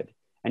feel good.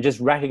 And just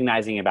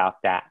recognizing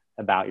about that,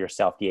 about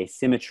yourself, the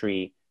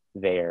asymmetry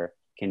there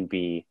can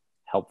be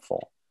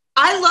helpful.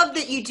 I love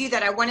that you do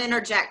that. I want to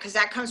interject because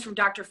that comes from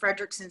Dr.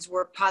 Fredrickson's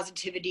work,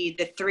 Positivity,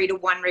 the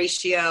 3-to-1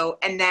 ratio,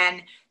 and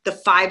then the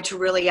 5 to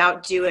really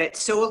outdo it.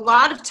 So a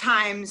lot of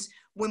times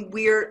when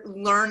we're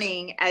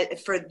learning,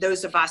 for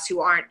those of us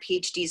who aren't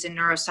PhDs in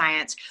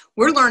neuroscience,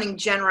 we're learning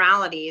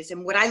generalities.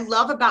 And what I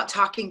love about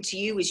talking to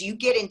you is you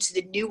get into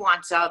the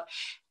nuance of,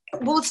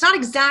 well, it's not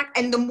exact.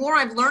 And the more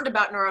I've learned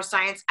about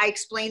neuroscience, I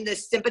explain the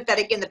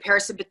sympathetic and the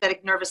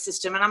parasympathetic nervous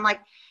system. And I'm like,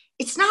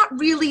 it's not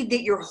really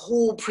that your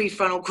whole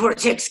prefrontal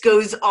cortex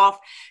goes off.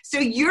 So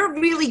you're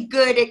really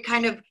good at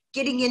kind of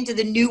getting into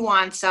the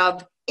nuance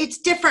of, it's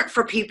different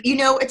for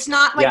people. It's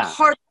not like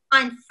hard to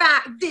find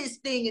fact, this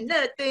thing and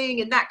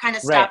that kind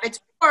of stuff. Right. It's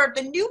for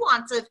the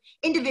nuance of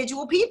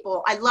individual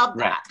people. I love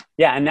that. Right.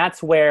 Yeah. And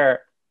that's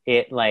where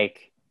it,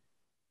 like,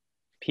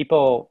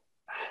 people,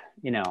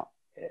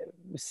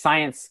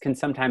 science can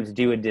sometimes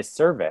do a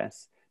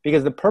disservice,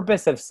 because the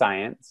purpose of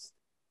science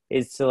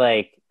is to,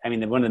 like,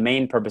 one of the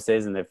main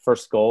purposes and the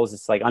first goals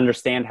is to, like,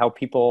 understand how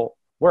people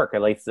work,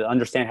 or, like, to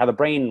understand how the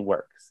brain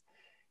works.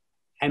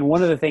 And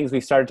one of the things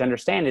we've started to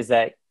understand is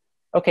that,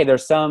 okay,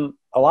 there's a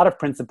lot of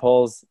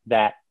principles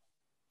that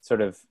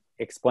sort of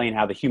explain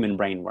how the human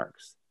brain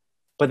works.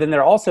 But then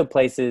there are also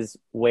places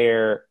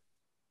where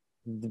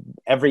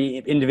every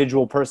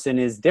individual person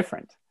is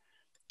different.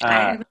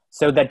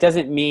 So that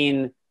doesn't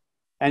mean,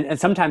 and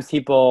sometimes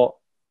people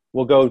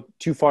will go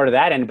too far to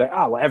that end, but,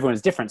 oh, well,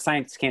 everyone's different.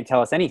 Science can't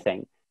tell us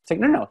anything. It's like,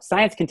 no,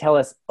 science can tell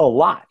us a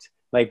lot.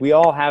 Like, we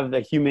all have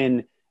the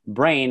human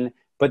brain,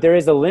 but there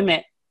is a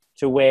limit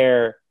to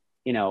where,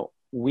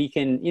 we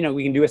can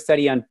do a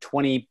study on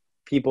 20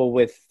 people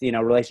with,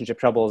 relationship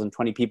troubles and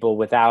 20 people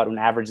without, and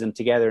average them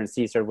together and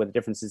see sort of what the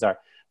differences are.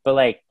 But,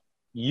 like,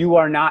 you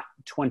are not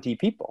 20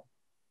 people.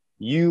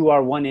 You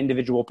are one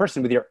individual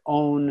person with your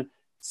own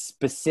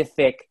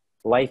specific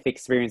life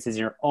experiences,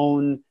 your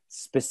own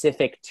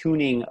specific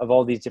tuning of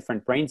all these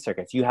different brain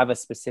circuits. You have a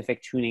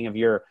specific tuning of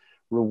your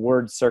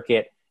reward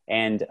circuit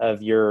and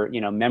of your,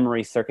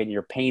 memory circuit, and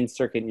your pain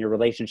circuit, and your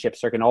relationship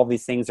circuit. And all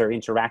these things are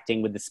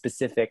interacting with the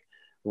specific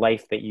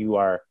life that you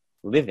are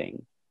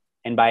living.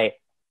 And by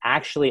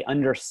actually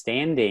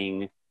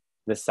understanding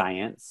the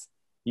science,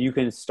 you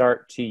can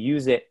start to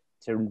use it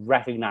to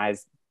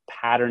recognize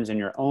patterns in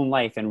your own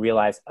life and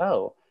realize,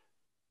 oh,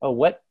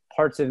 what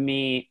parts of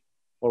me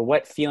or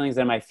what feelings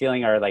am I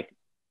feeling are, like,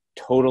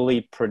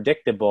 totally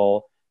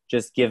predictable,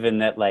 just given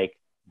that, like,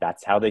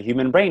 that's how the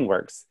human brain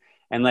works.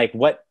 And, like,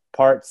 what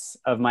parts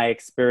of my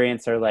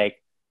experience are,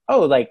 like,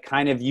 oh, like,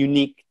 kind of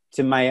unique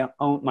to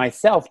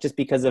myself, just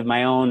because of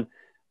my own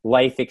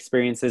life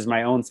experiences,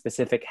 my own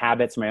specific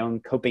habits, my own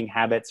coping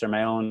habits, or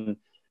my own,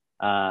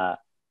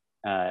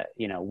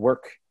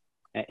 work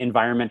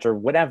environment or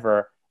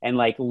whatever. And,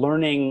 like,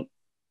 learning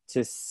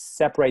to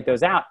separate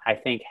those out, I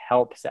think,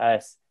 helps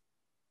us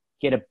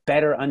get a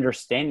better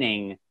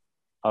understanding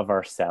of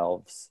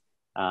ourselves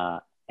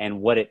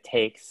and what it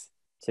takes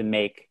to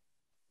make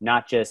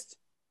not just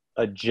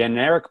a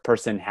generic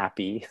person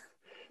happy,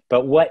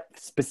 but what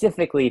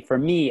specifically for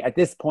me at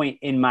this point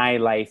in my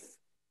life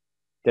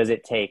does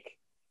it take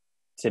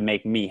to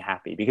make me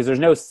happy? Because there's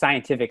no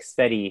scientific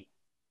study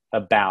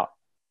about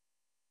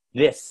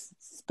this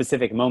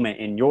specific moment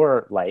in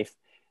your life,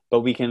 but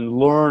we can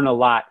learn a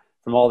lot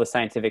from all the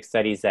scientific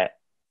studies that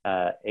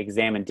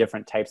examine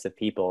different types of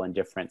people in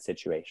different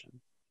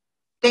situations.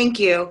 Thank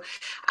you.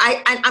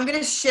 I'm going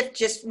to shift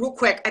just real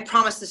quick. I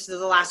promise this is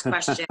the last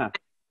question.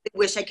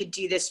 wish I could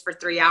do this for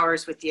 3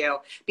 hours with you,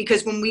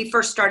 because when we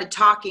first started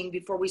talking,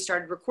 before we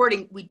started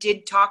recording, we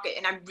did talk,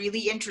 and I'm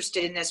really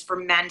interested in this for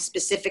men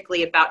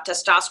specifically, about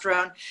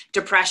testosterone,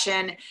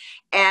 depression.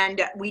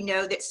 And we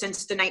know that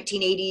since the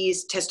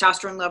 1980s,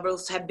 testosterone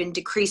levels have been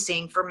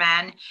decreasing for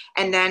men.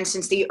 And then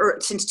since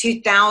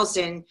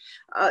 2000,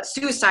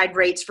 suicide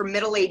rates for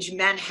middle-aged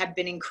men have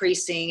been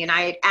increasing. And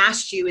I had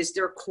asked you, is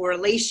there a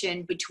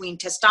correlation between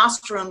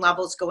testosterone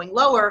levels going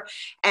lower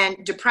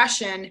and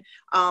depression,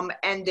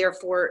 and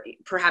therefore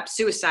perhaps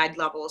suicide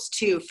levels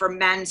too, for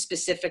men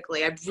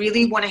specifically? I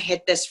really want to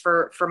hit this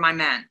for my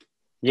men.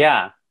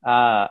 Yeah.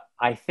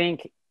 I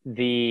think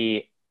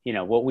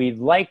what we'd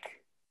like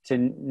to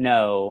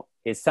know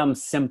is some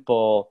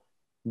simple,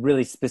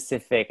 really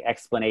specific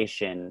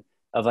explanation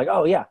of like,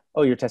 oh yeah,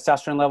 oh, your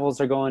testosterone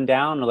levels are going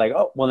down. Or like,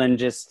 oh, well then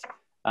just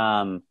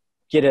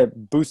get a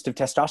boost of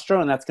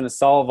testosterone. That's going to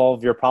solve all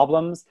of your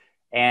problems.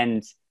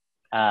 And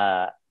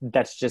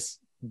that's just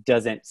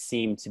doesn't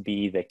seem to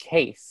be the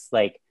case.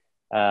 Like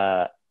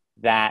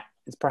that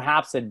is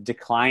perhaps a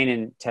decline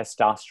in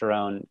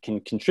testosterone can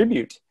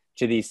contribute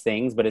to these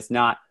things, but it's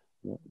not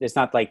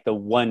like the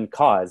one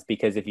cause,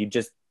 because if you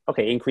just,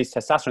 increase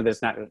testosterone,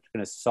 that's not going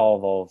to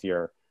solve all of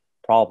your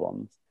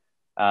problems.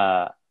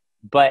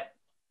 But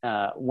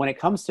when it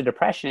comes to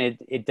depression,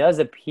 it does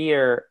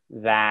appear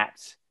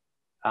that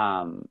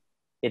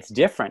it's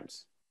different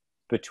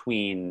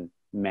between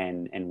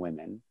men and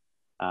women.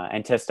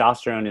 And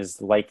testosterone is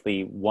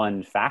likely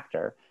one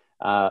factor.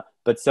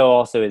 But so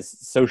also is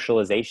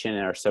socialization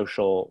and our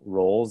social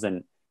roles.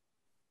 And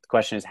the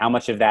question is, how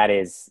much of that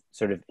is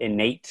sort of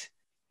innate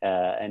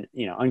and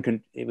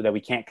that we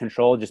can't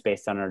control just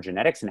based on our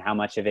genetics, and how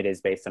much of it is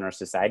based on our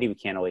society we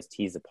can't always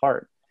tease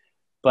apart.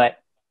 But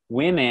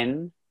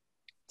women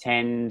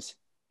tend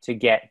to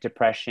get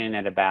depression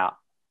at about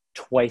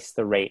twice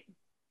the rate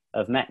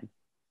of men.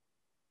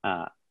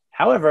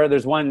 However,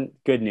 there's one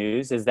good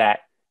news, is that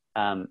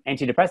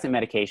antidepressant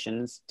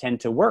medications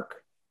tend to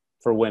work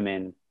for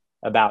women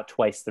about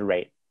twice the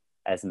rate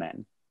as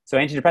men. So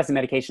antidepressant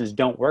medications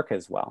don't work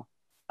as well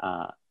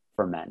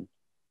for men.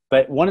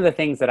 But one of the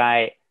things that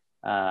I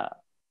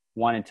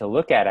wanted to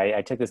look at,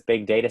 I took this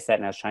big data set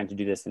and I was trying to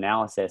do this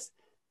analysis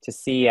to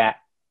see at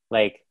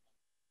like,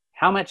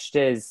 how much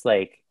does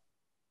like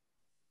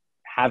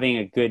having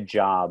a good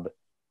job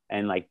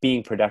and like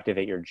being productive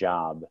at your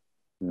job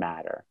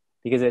matter?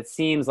 Because it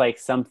seems like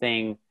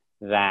something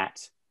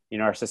that,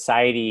 our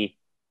society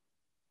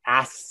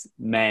asks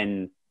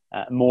men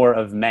more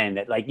of men,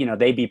 that like,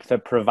 they be the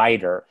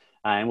provider,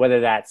 and whether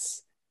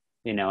that's,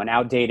 an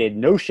outdated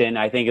notion,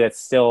 I think that's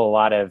still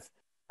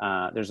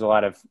there's a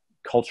lot of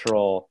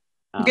cultural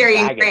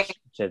baggage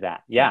to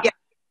that. Yeah.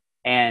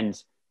 And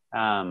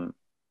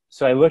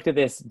so I looked at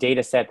this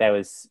data set that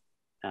was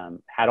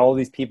had all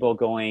these people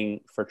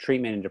going for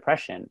treatment in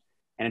depression.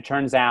 And it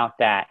turns out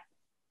that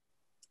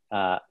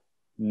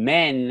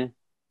men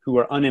who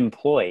are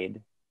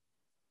unemployed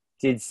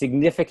did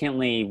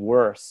significantly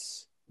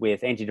worse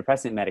with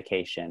antidepressant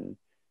medication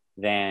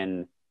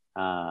than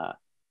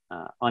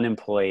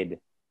unemployed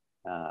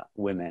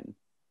women.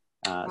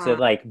 So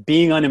like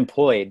being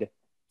unemployed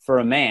for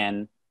a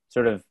man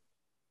sort of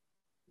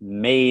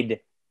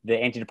made the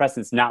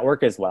antidepressants not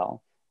work as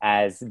well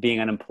as being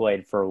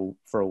unemployed for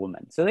a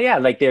woman. So yeah,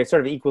 like they're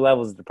sort of equal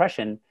levels of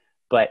depression.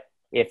 But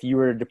if you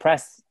were a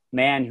depressed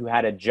man who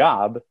had a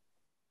job,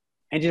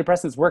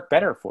 antidepressants work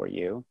better for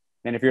you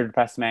than if you're a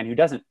depressed man who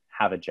doesn't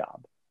have a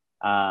job.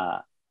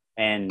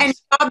 And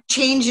job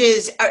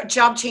changes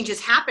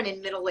happen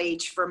in middle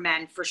age for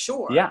men, for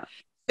sure. Yeah.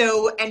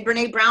 So, and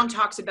Brene Brown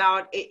talks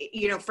about,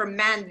 for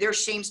men, their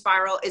shame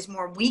spiral is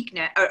more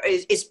weakness, or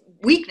is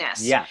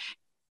weakness. Yeah.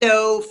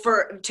 So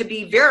to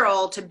be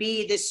virile, to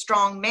be this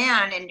strong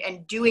man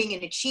and doing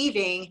and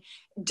achieving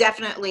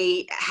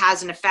definitely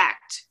has an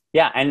effect.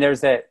 Yeah. And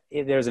there's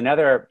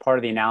another part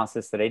of the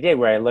analysis that I did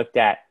where I looked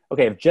at,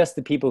 of just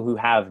the people who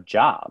have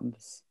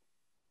jobs,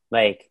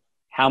 like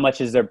how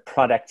much is their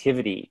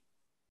productivity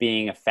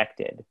being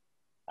affected?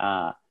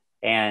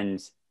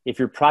 And if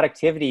your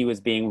productivity was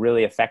being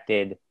really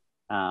affected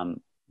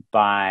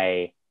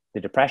by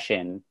the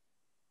depression,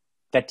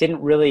 that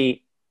didn't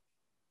really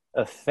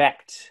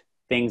affect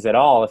things at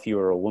all if you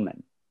were a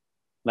woman.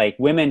 Like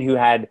women who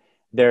had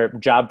their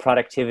job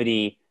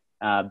productivity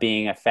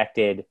being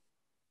affected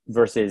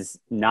versus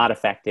not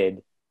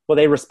affected, well,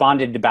 they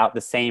responded about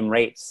the same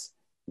rates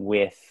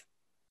with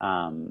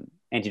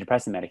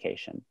antidepressant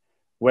medication.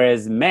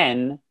 Whereas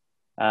men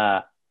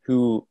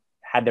who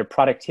had their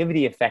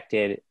productivity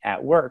affected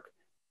at work,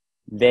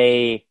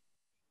 they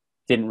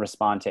didn't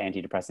respond to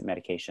antidepressant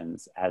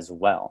medications as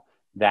well.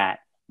 That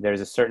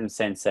there's a certain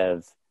sense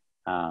of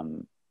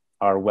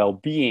our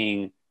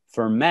well-being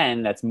for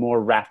men that's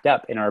more wrapped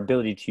up in our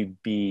ability to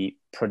be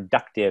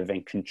productive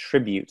and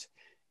contribute.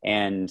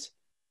 And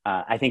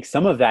I think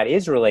some of that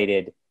is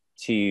related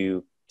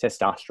to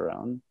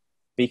testosterone,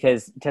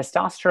 because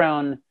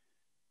testosterone,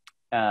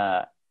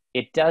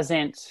 it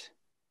doesn't,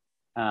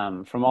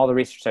 from all the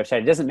research I've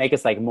studied, it doesn't make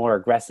us like more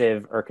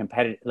aggressive or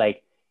competitive.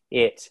 Like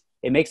it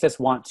makes us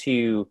want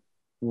to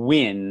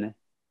win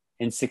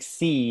and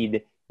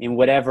succeed in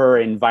whatever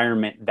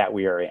environment that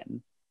we are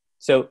in.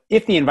 So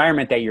if the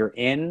environment that you're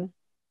in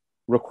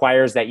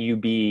requires that you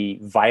be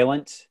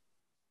violent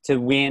to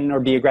win or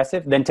be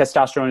aggressive, then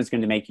testosterone is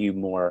going to make you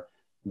more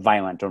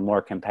violent or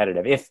more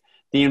competitive. If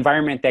the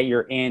environment that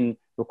you're in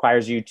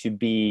requires you to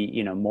be,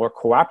 you know, more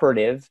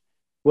cooperative,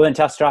 well, then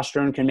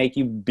testosterone can make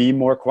you be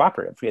more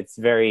cooperative. It's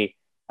very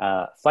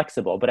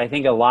flexible. But I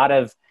think a lot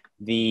of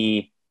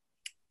the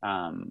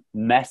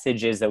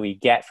messages that we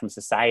get from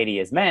society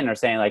as men are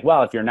saying like,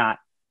 well, if you're not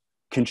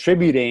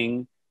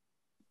contributing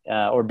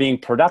or being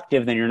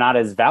productive, then you're not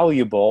as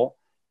valuable,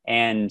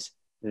 and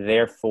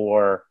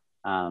therefore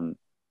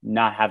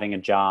not having a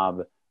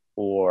job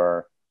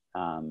or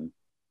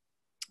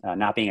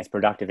not being as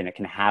productive, and it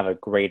can have a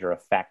greater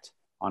effect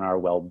on our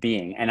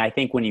well-being. And I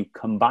think when you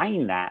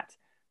combine that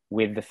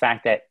with the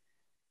fact that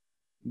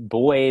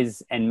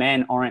boys and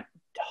men aren't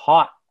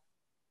taught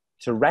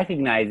to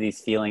recognize these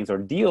feelings or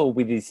deal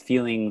with these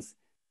feelings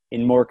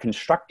in more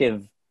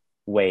constructive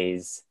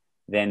ways,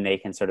 then they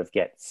can sort of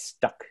get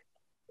stuck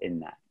in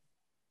that.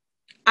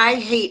 I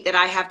hate that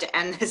I have to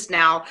end this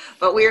now,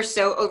 but we are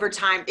so over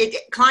time.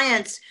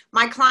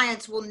 My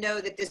clients will know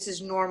that this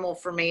is normal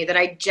for me, that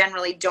I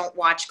generally don't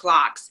watch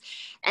clocks.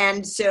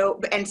 And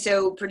so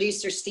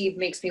producer Steve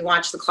makes me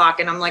watch the clock,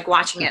 and I'm like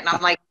watching it and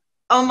I'm like,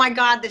 oh my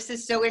God, this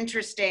is so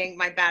interesting.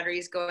 My battery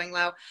is going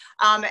low.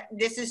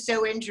 This is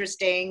so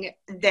interesting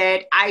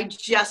that I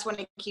just want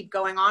to keep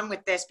going on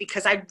with this,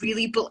 because I'd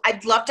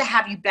love to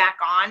have you back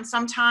on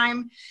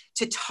sometime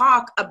to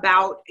talk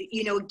about,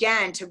 you know,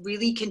 again, to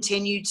really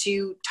continue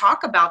to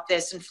talk about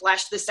this and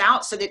flesh this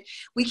out so that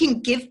we can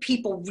give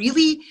people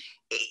really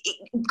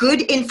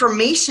good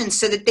information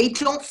so that they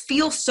don't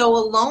feel so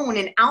alone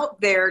and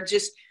out there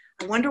just,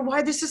 I wonder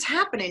why this is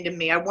happening to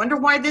me. I wonder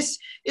why this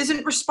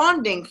isn't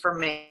responding for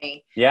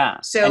me. Yeah.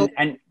 So,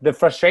 and the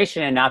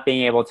frustration in not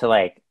being able to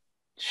like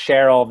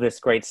share all this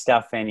great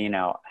stuff in, you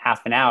know,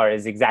 half an hour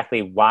is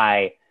exactly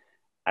why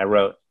I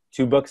wrote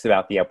 2 books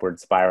about the upward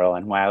spiral,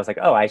 and why I was like,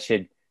 oh, I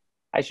should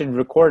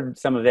record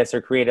some of this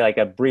or create like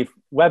a brief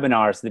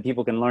webinar so that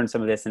people can learn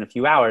some of this in a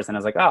few hours. And I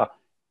was like, oh,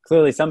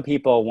 clearly some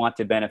people want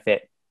to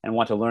benefit and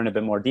want to learn a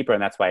bit more deeper.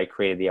 And that's why I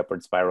created the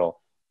Upward Spiral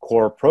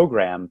core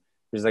program.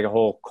 There's like a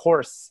whole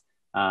course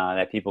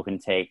that people can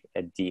take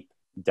a deep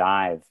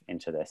dive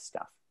into this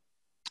stuff.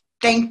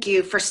 Thank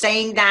you for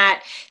saying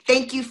that.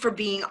 Thank you for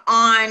being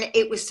on.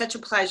 It was such a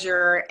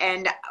pleasure,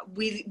 and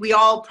we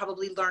all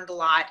probably learned a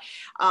lot.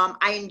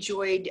 I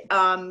enjoyed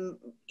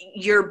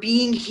your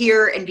being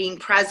here and being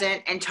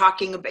present and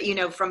talking about, you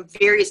know, from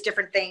various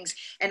different things.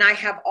 And I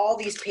have all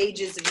these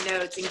pages of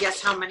notes, and guess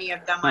how many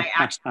of them I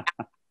actually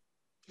have?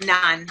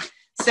 None.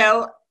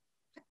 So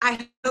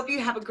I hope you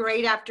have a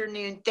great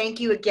afternoon. Thank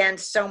you again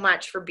so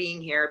much for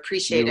being here.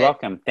 Appreciate it. You're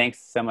welcome.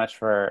 Thanks so much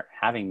for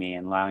having me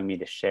and allowing me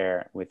to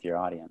share with your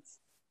audience.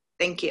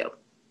 Thank you.